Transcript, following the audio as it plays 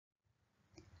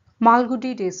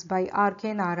Malgudi Days by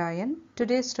R.K. Narayan.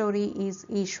 Today's story is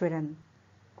Iswaran.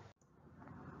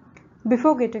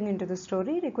 Before getting into the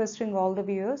story, requesting all the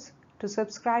viewers to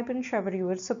subscribe and show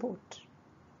your support.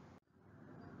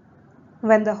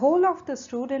 When the whole of the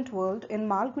student world in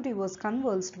Malgudi was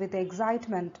convulsed with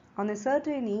excitement on a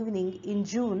certain evening in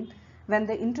June when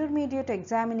the intermediate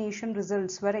examination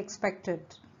results were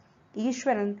expected,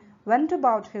 Iswaran went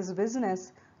about his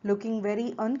business looking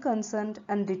very unconcerned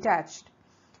and detached.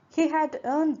 He had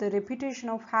earned the reputation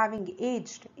of having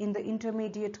aged in the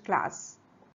intermediate class.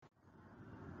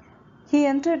 He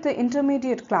entered the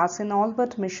intermediate class in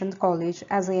Albert Mission College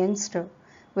as a youngster,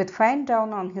 with fine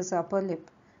down on his upper lip.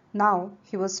 Now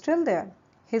he was still there.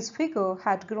 His figure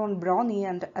had grown brawny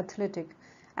and athletic,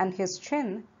 and his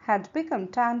chin had become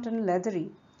tanned and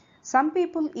leathery. Some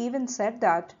people even said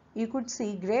that you could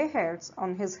see grey hairs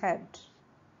on his head.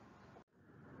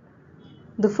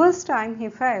 The first time he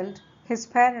failed, his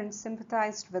parents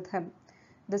sympathized with him.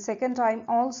 The second time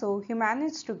also he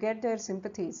managed to get their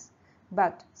sympathies.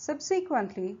 But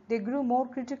subsequently they grew more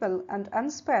critical and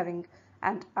unsparing,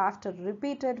 and after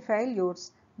repeated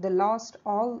failures they lost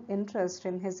all interest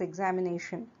in his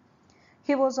examination.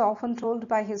 He was often told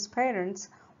by his parents,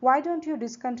 "Why don't you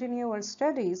discontinue your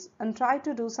studies and try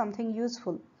to do something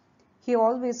useful?" He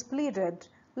always pleaded,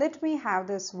 "Let me have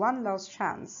this one last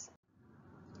chance."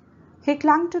 He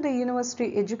clung to the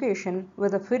university education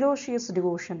with a ferocious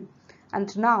devotion,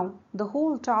 and now the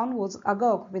whole town was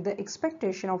agog with the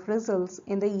expectation of results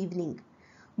in the evening.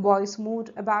 Boys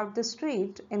moved about the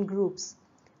street in groups,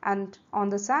 and on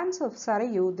the sands of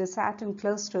Sarayu they sat in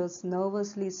clusters,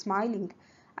 nervously smiling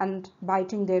and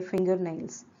biting their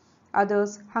fingernails.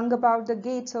 Others hung about the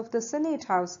gates of the Senate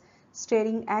House,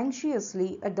 staring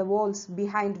anxiously at the walls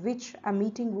behind which a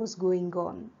meeting was going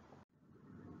on.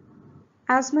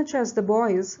 As much as the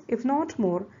boys, if not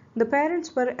more, the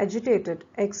parents were agitated,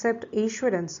 except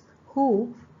Iswaran's,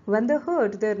 who, when they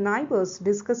heard their neighbors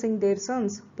discussing their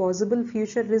son's possible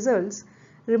future results,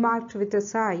 remarked with a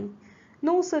sigh,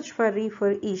 "No such worry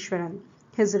for Iswaran.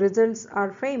 His results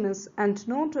are famous and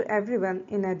known to everyone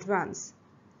in advance."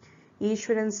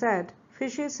 Iswaran said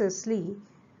facetiously,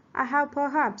 "I have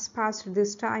perhaps passed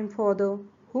this time, father.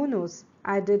 Who knows?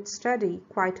 I did study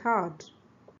quite hard."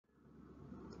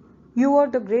 "You are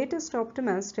the greatest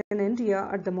optimist in India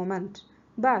at the moment,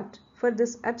 but for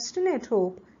this obstinate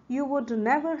hope you would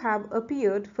never have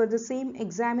appeared for the same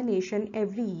examination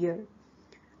every year.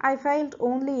 I failed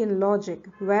only in logic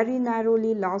very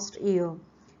narrowly last year,"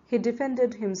 he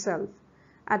defended himself,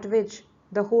 at which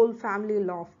the whole family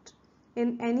laughed.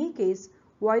 "In any case,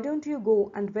 why don't you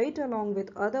go and wait along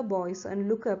with other boys and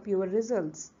look up your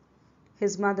results?"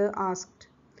 his mother asked.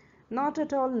 "Not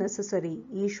at all necessary,"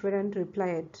 Iswaran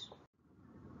replied.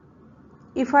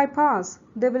 "If I pass,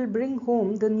 they will bring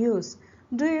home the news.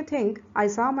 Do you think I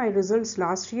saw my results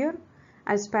last year?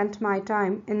 I spent my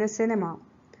time in a cinema.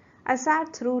 I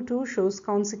sat through 2 shows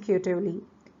consecutively,"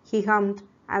 he hummed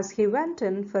as he went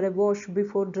in for a wash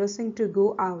before dressing to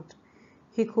go out.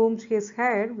 He combed his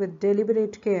hair with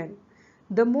deliberate care,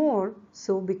 the more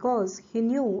so because he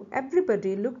knew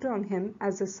everybody looked on him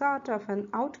as a sort of an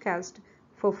outcast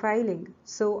for failing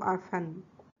so often.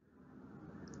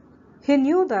 He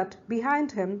knew that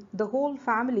behind him the whole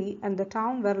family and the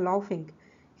town were laughing.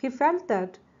 He felt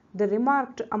that they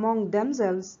remarked among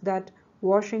themselves that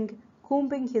washing,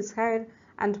 combing his hair,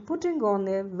 and putting on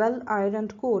a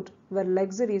well-ironed coat were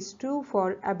luxuries too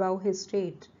far above his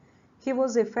state. He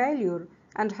was a failure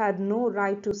and had no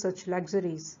right to such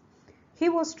luxuries. He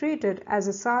was treated as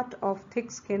a sort of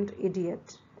thick-skinned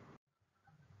idiot.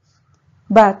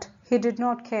 But he did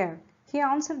not care. He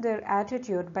answered their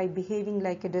attitude by behaving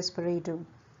like a desperado.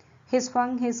 He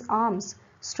swung his arms,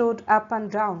 strode up and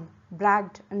down,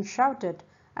 bragged and shouted,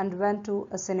 and went to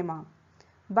a cinema.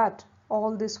 But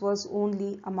all this was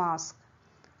only a mask.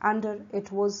 Under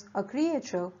it was a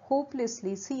creature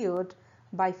hopelessly seared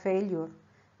by failure,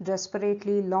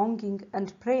 desperately longing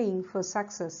and praying for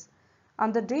success.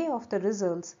 On the day of the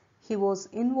results, he was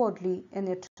inwardly in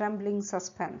a trembling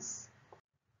suspense.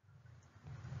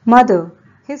 "Mother,"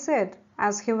 he said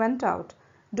as he went out,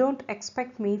 "don't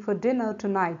expect me for dinner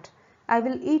tonight. I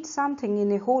will eat something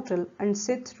in a hotel and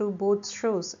sit through both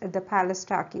shows at the Palace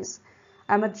Talkies."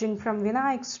 Emerging from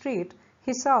Vinayak Street,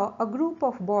 he saw a group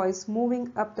of boys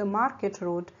moving up the market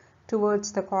road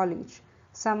towards the college.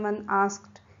 Someone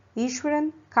asked,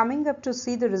 "Iswaran coming up to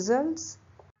see the results?"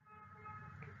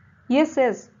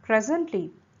 Yes,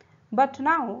 presently. But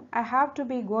now I have to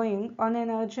be going on an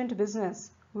urgent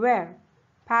business." "Where?"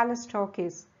 "Palace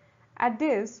Talkies." At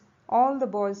this all the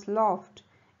boys laughed.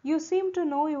 "You seem to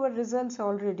know your results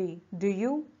already, do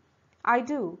you?" "I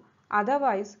do.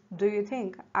 Otherwise, do you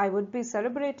think I would be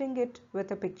celebrating it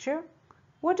with a picture?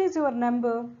 What is your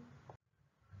number?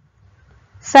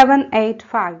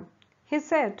 785, he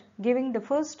said, giving the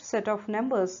first set of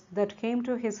numbers that came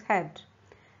to his head.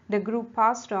 The group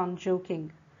passed on,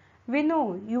 joking. We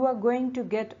know you are going to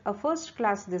get a first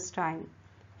class this time.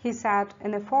 He sat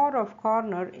in a far-off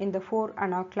corner in the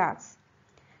 4-Anna class.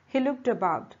 He looked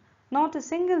about. Not a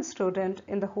single student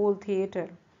in the whole theatre.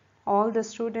 All the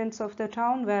students of the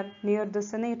town were near the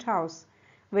Senate House,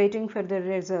 waiting for the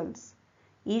results.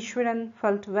 Iswaran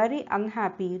felt very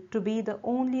unhappy to be the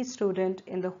only student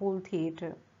in the whole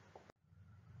theatre.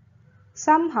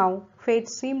 Somehow, fate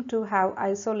seemed to have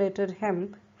isolated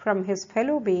him from his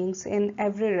fellow beings in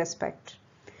every respect.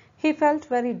 He felt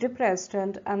very depressed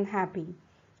and unhappy.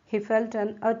 He felt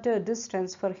an utter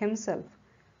distance for himself.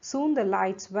 Soon the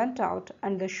lights went out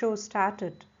and the show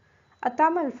started. A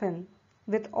Tamil film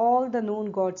with all the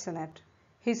known gods in it.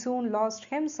 He soon lost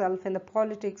himself in the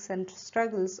politics and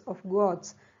struggles of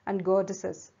gods and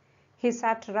goddesses. He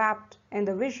sat wrapped in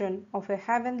the vision of a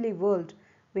heavenly world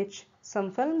which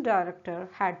some film director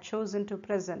had chosen to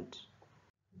present.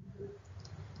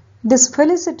 This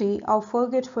felicity of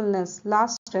forgetfulness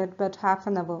lasted but half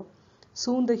an hour.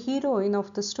 Soon the heroine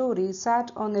of the story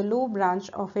sat on a low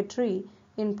branch of a tree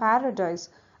in paradise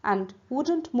and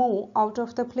wouldn't move out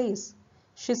of the place.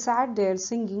 She sat there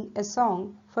singing a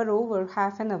song for over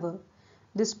half an hour.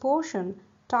 This portion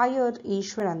tired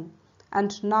Iswaran,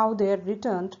 and now there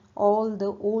returned all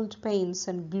the old pains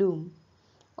and gloom.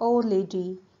 "Oh,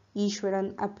 lady,"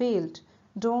 Iswaran appealed,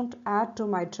 "don't add to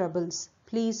my troubles.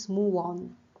 Please move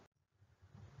on."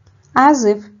 As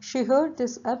if she heard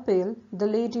this appeal, the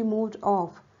lady moved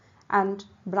off, and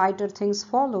brighter things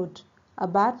followed. A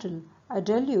battle, a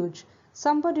deluge,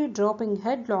 somebody dropping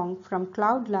headlong from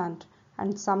cloudland,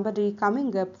 and somebody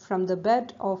coming up from the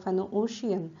bed of an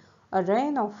ocean, a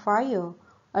rain of fire,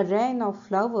 a rain of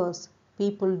flowers,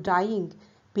 people dying,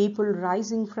 people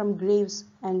rising from graves,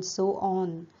 and so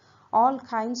on. All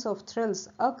kinds of thrills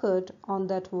occurred on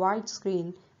that white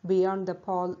screen beyond the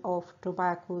pall of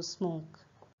tobacco smoke.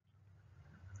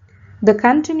 The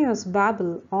continuous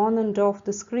babble on and off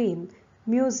the screen,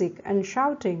 music and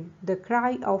shouting, the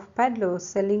cry of peddlers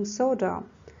selling soda,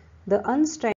 the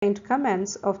unstrained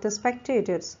comments of the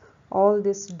spectators, all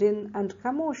this din and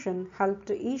commotion helped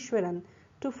Iswaran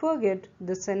to forget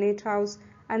the Senate House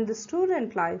and the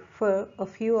student life for a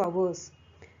few hours.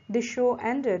 The show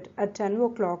ended at 10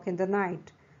 o'clock in the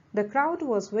night. The crowd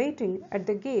was waiting at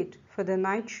the gate for the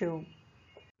night show.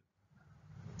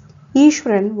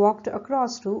 Iswaran walked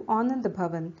across to Anand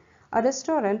Bhavan, a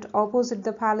restaurant opposite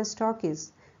the Palace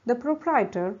Talkies. The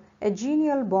proprietor, a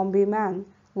genial Bombay man,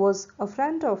 was a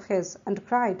friend of his and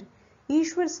cried,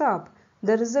 "Ishwar Saab,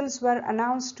 the results were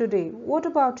announced today. What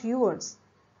about yours?"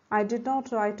 "I did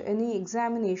not write any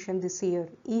examination this year,"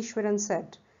 Ishwaran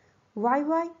said.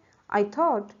 Why? I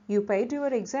thought you paid your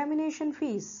examination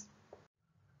fees."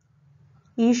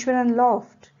 Iswaran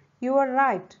laughed. "You are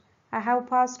right. I have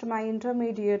passed my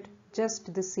intermediate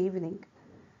just this evening."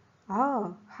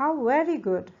 "Ah, how very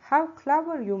good! How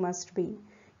clever you must be!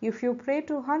 If you pray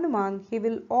to Hanuman, he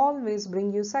will always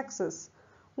bring you success.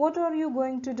 What are you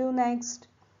going to do next?"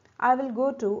 "I will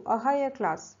go to a higher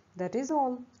class. That is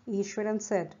all," Iswaran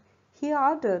said. He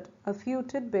ordered a few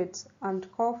tidbits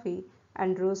and coffee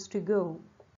and rose to go.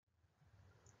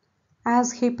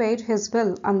 As he paid his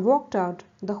bill and walked out,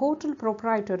 the hotel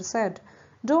proprietor said,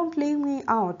 "Don't leave me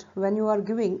out when you are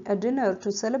giving a dinner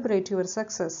to celebrate your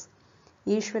success."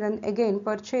 Iswaran again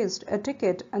purchased a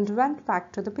ticket and went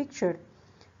back to the picture.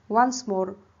 Once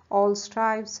more, all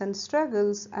strifes and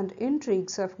struggles and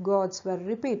intrigues of gods were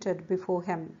repeated before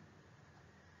him.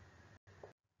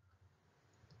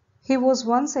 He was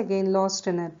once again lost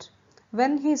in it.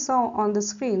 When he saw on the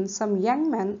screen some young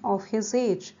men of his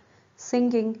age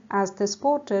singing as they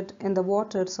sported in the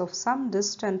waters of some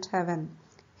distant heaven,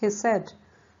 he said,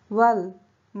 "Well,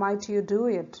 might you do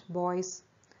it, boys?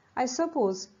 I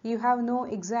suppose you have no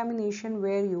examination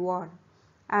where you are."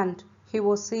 And he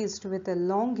was seized with a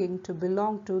longing to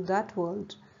belong to that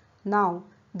world. Now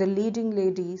the leading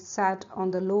lady sat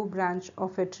on the low branch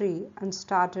of a tree and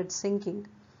started singing,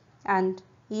 and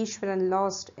Iswaran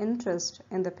lost interest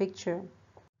in the picture.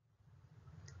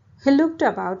 He looked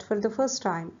about for the first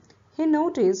time. He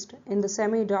noticed in the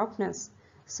semi-darkness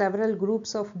several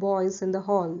groups of boys in the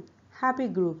hall, happy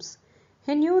groups.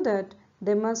 He knew that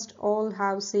they must all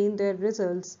have seen their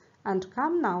results and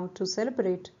come now to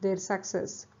celebrate their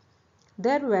success.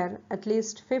 There were at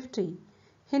least 50.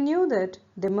 He knew that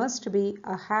they must be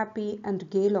a happy and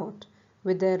gay lot,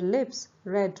 with their lips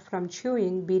red from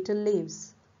chewing betel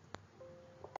leaves.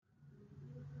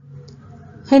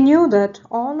 He knew that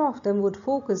all of them would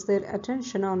focus their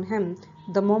attention on him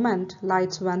the moment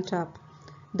lights went up.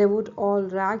 They would all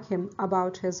rag him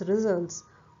about his results,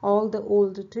 all the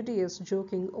old tedious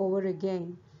joking over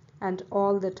again, and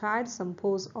all the tiresome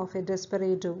pose of a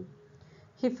desperado.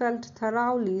 He felt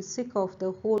thoroughly sick of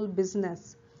the whole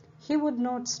business. He would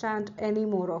not stand any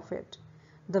more of it.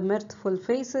 The mirthful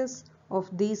faces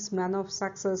of these men of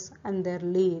success and their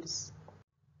leers.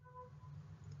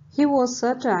 He was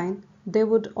certain they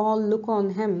would all look on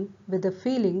him with the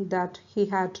feeling that he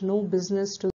had no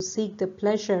business to seek the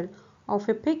pleasure of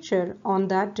a picture on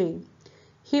that day.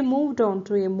 He moved on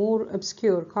to a more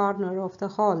obscure corner of the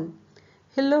hall.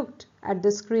 He looked at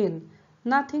the screen.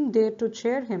 Nothing dared to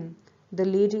cheer him. The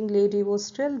leading lady was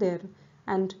still there,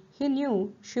 and he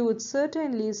knew she would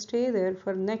certainly stay there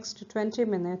for next 20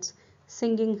 minutes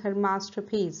singing her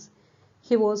masterpiece.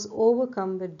 He was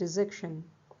overcome with dejection.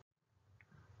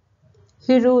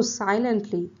 He rose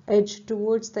silently, edged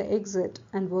towards the exit,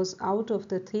 and was out of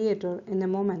the theatre in a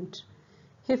moment.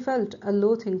 He felt a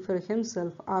loathing for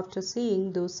himself after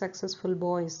seeing those successful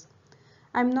boys.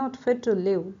 "I am not fit to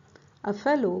live. A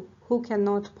fellow who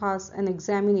cannot pass an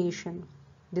examination."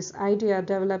 This idea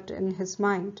developed in his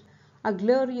mind, a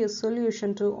glorious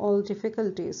solution to all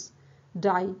difficulties.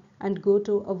 Die and go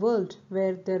to a world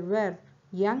where there were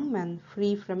young men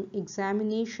free from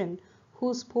examination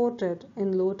who sported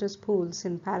in lotus pools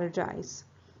in paradise.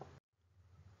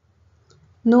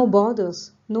 No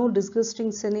bothers, no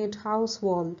disgusting Senate house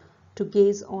wall to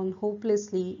gaze on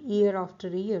hopelessly year after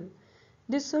year.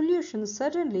 This solution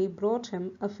suddenly brought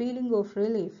him a feeling of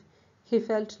relief. He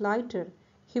felt lighter.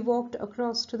 He walked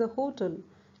across to the hotel.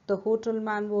 The hotel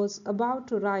man was about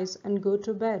to rise and go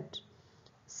to bed.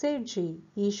 "Sethji,"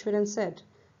 Iswaran said,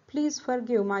 "please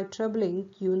forgive my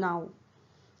troubling you now.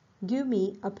 Give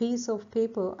me a piece of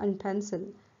paper and pencil.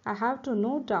 I have to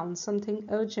note down something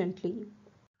urgently."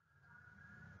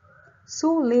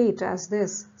 "So late as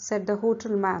this," said the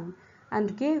hotel man,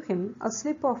 and gave him a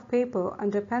slip of paper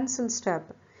and a pencil stub.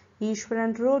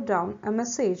 Iswaran wrote down a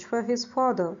message for his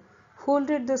father,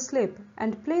 folded the slip,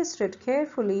 and placed it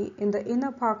carefully in the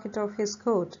inner pocket of his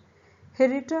coat. He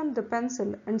returned the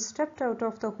pencil and stepped out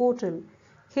of the hotel.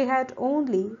 He had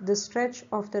only the stretch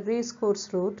of the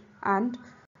racecourse road and,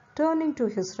 turning to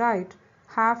his right,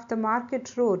 half the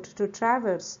market road to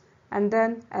traverse, and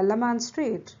then Alaman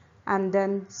Street, and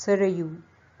then Sarayu.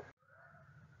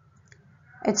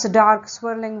 Its dark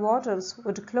swirling waters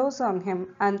would close on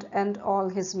him and end all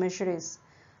his miseries.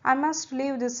 "I must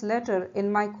leave this letter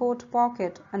in my coat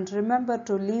pocket and remember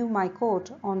to leave my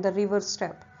coat on the river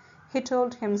step," he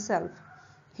told himself.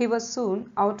 He was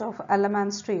soon out of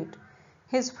Alaman Street.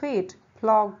 His feet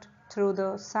ploughed through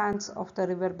the sands of the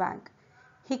river bank.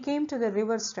 He came to the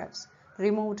river steps,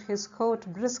 removed his coat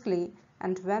briskly,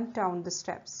 and went down the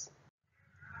steps.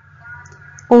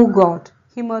 "Oh God,"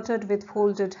 he muttered with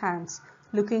folded hands,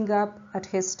 looking up at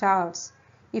his stars.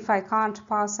 "If I can't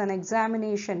pass an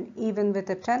examination even with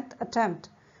a 10th attempt,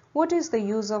 what is the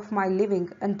use of my living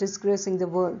and disgracing the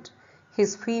world?"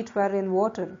 His feet were in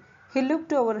water. He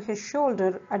looked over his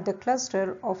shoulder at the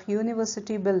cluster of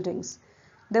university buildings.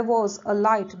 There was a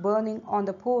light burning on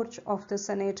the porch of the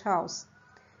Senate House.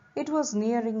 It was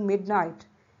nearing midnight.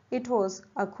 It was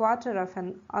a quarter of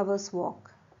an hour's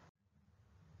walk.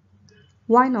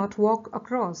 Why not walk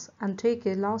across and take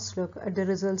a last look at the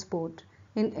results board?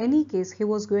 In any case, he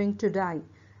was going to die,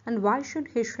 and why should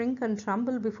he shrink and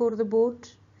tremble before the board?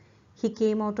 He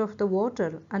came out of the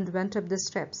water and went up the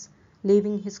steps,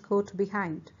 leaving his coat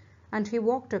behind, and he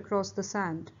walked across the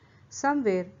sand.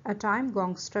 Somewhere a time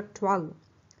gong struck 12.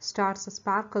 Stars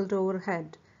sparkled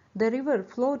overhead. The river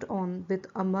flowed on with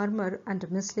a murmur, and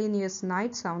miscellaneous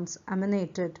night sounds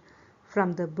emanated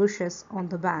from the bushes on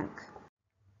the bank.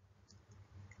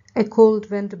 A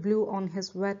cold wind blew on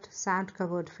his wet,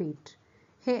 sand-covered feet.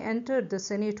 He entered the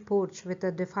Senate porch with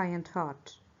a defiant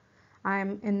heart. "I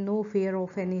am in no fear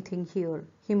of anything here,"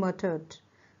 he muttered.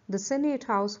 The Senate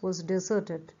House was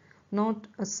deserted, not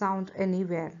a sound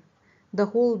anywhere. The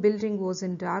whole building was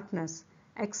in darkness,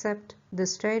 except the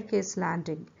staircase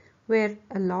landing, where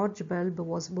a large bulb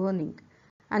was burning,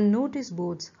 and notice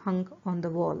boards hung on the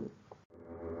wall.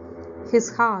 His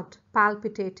heart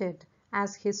palpitated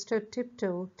as he stood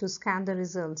tiptoe to scan the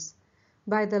results.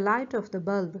 By the light of the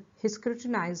bulb, he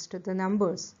scrutinized the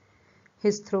numbers.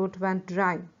 His throat went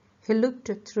dry. He looked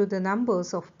through the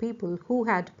numbers of people who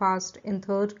had passed in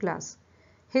third class.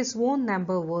 His own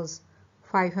number was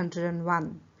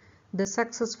 501. The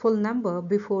successful number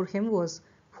before him was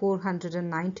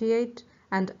 498,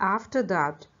 and after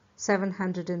that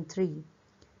 703.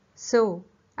 "So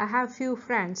I have few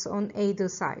friends on either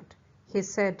side." he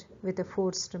said with a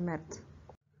forced mirth.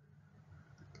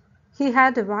 He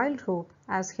had a wild hope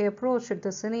as he approached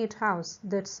the Senate House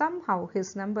that somehow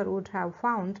his number would have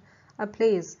found a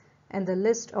place in the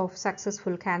list of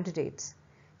successful candidates.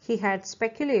 He had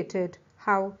speculated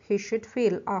how he should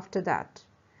feel after that.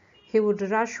 He would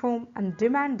rush home and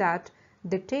demand that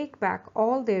they take back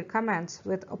all their comments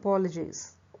with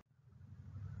apologies.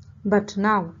 But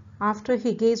now, after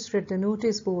he gazed at the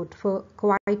notice board for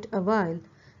quite a while,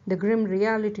 the grim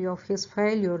reality of his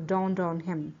failure dawned on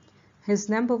him. His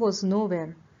number was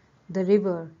nowhere. The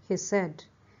river, he said.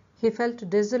 He felt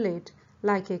desolate,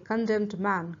 like a condemned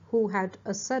man who had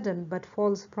a sudden but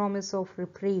false promise of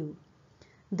reprieve.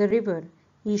 The river,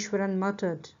 Iswaran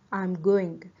muttered, "I am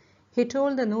going." He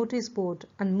told the notice board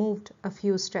and moved a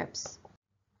few steps.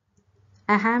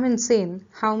 "I haven't seen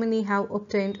how many have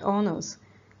obtained honors."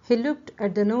 He looked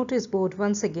at the notice board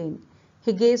once again.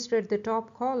 He gazed at the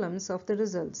top columns of the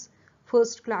results.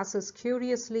 First classes.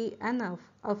 Curiously enough,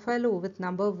 a fellow with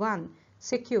number 1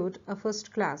 secured a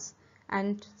first class,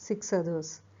 and 6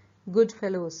 others. Good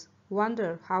fellows.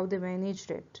 Wonder how they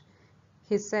managed it,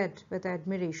 he said with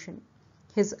admiration.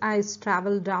 His eyes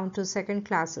traveled down to second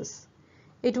classes.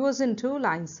 It was in 2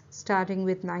 lines, starting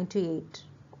with 98.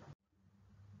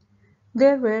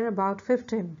 There were about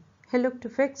 15. He looked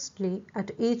fixedly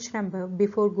at each number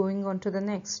before going on to the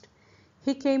next.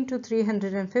 He came to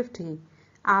 350,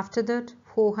 after that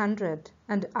 400,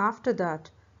 and after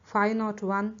that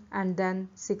 501, and then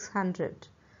 600.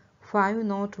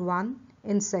 501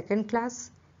 in second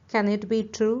class? Can it be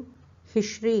true? He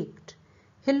shrieked.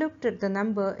 He looked at the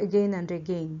number again and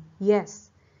again.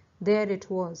 Yes, there it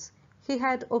was. He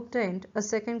had obtained a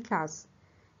second class.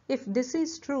 "If this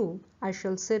is true, I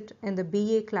shall sit in the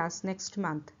BA class next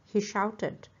month," he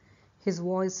shouted. His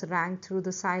voice rang through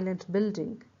the silent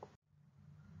building.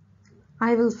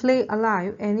 "I will flay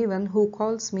alive anyone who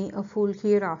calls me a fool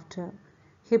hereafter,"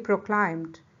 he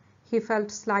proclaimed. He felt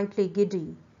slightly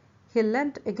giddy. He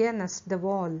leant against the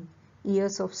wall.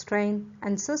 Years of strain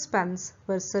and suspense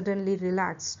were suddenly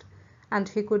relaxed, and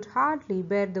he could hardly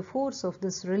bear the force of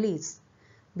this release.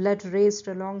 Blood raced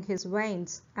along his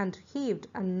veins and heaved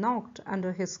and knocked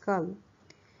under his skull.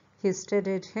 He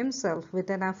steadied himself with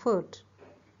an effort.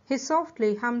 He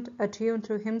softly hummed a tune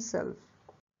to himself.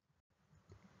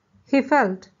 He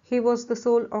felt he was the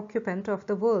sole occupant of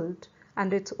the world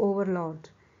and its overlord.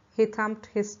 He thumped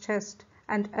his chest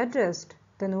and addressed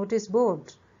the notice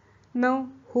board. "Know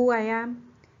who I am?"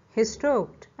 He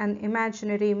stroked an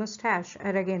imaginary moustache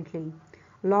arrogantly,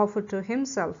 laughed to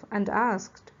himself, and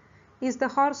asked, "Is the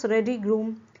horse ready,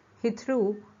 groom?" He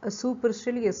threw a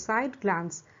supercilious side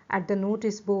glance at the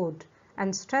notice board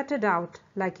and strutted out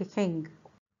like a king.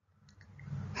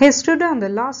 He stood on the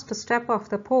last step of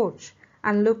the porch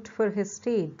and looked for his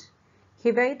steed.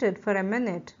 He waited for a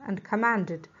minute and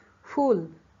commanded, "Fool,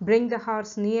 bring the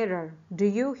horse nearer. Do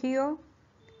you hear?"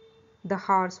 The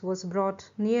horse was brought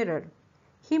nearer.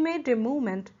 He made a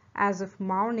movement as if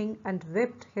mourning and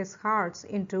whipped his horse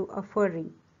into a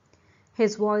fury.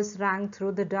 His voice rang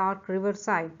through the dark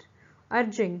riverside,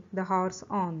 urging the horse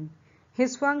on. He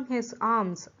swung his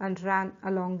arms and ran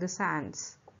along the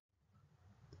sands.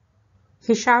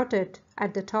 He shouted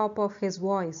at the top of his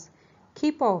voice,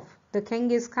 "Keep off, the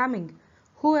king is coming.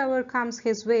 Whoever comes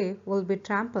his way will be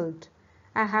trampled.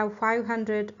 I have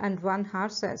 501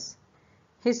 horses."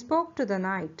 He spoke to the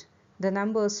night. The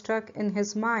number stuck in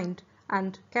his mind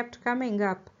and kept coming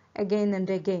up again and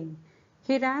again.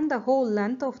 He ran the whole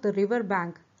length of the river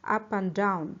bank, up and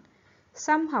down.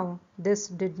 Somehow this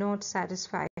did not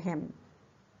satisfy him.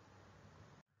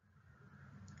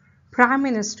 "Prime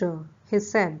Minister," he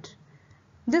said,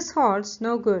 "this horse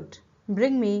no good.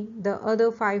 Bring me the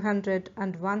other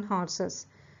 501 horses.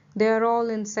 They are all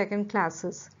in second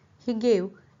classes." He gave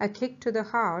a kick to the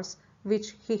horse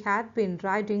which he had been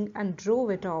riding and drove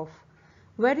it off.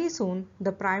 Very soon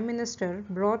the Prime Minister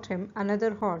brought him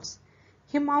another horse.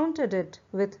 He mounted it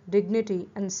with dignity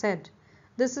and said,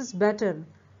 "This is better."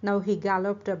 Now he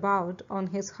galloped about on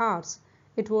his horse.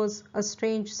 It was a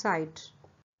strange sight.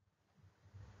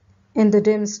 In the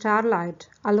dim starlight,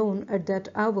 alone at that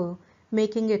hour,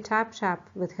 making a tap-tap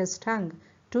with his tongue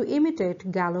to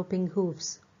imitate galloping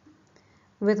hoofs.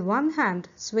 With one hand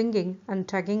swinging and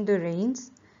tugging the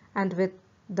reins, and with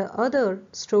the other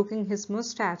stroking his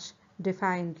moustache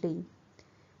defiantly,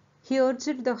 he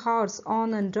urged the horse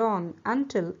on and on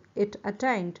until it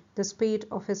attained the speed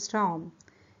of a storm.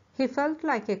 He felt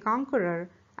like a conqueror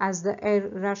as the air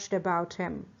rushed about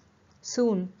him.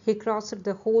 Soon he crossed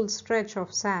the whole stretch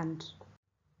of sand.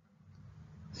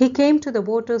 He came to the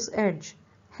water's edge,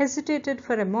 hesitated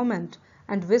for a moment,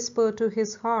 and whispered to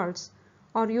his horse,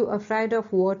 Are you afraid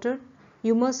of water?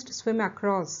 You must swim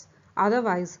across,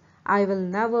 otherwise I will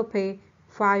never pay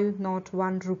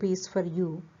 501 rupees for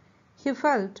you. He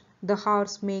felt the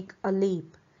horse make a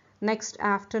leap. Next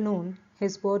afternoon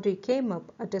his body came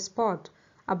up at a spot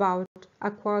about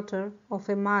a quarter of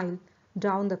a mile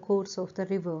down the course of the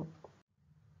river.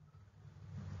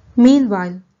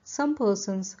 Meanwhile, some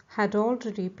persons had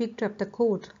already picked up the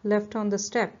coat left on the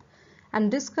step and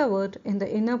discovered in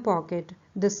the inner pocket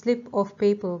the slip of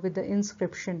paper with the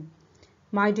inscription,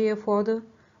 "My dear father,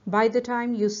 by the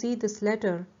time you see this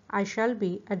letter, I shall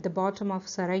be at the bottom of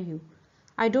Sarayu.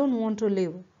 I don't want to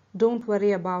live. Don't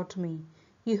worry about me.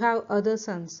 You have other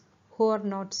sons who are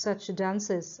not such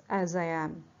dunces as I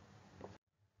am."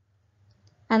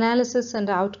 Analysis and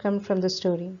outcome from the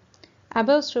story.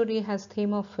 Above story has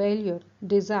theme of failure,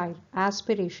 desire,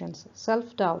 aspirations,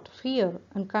 self-doubt, fear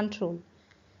and control.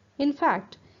 In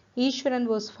fact, Iswaran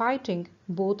was fighting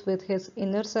both with his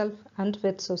inner self and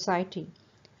with society.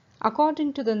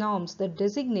 According to the norms that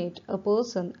designate a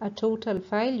person a total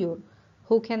failure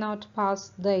who cannot pass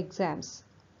the exams.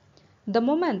 The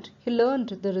moment he learned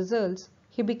the results,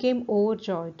 he became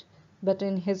overjoyed, but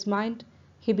in his mind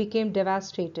he became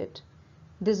devastated.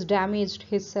 This damaged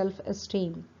his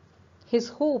self-esteem. His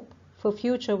hope for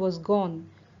future was gone.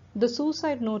 The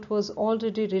suicide note was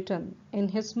already written. In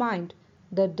his mind,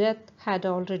 the death had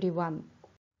already won.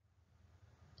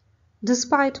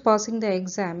 Despite passing the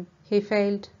exam, he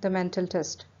failed the mental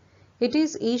test. It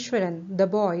is Iswaran, the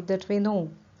boy that we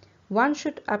know. One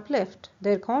should uplift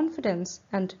their confidence,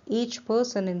 and each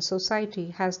person in society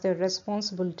has their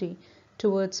responsibility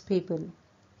towards people.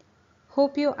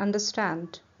 Hope you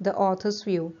understand the author's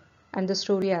view and the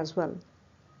story as well.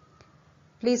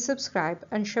 Please subscribe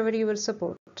and show your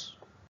support.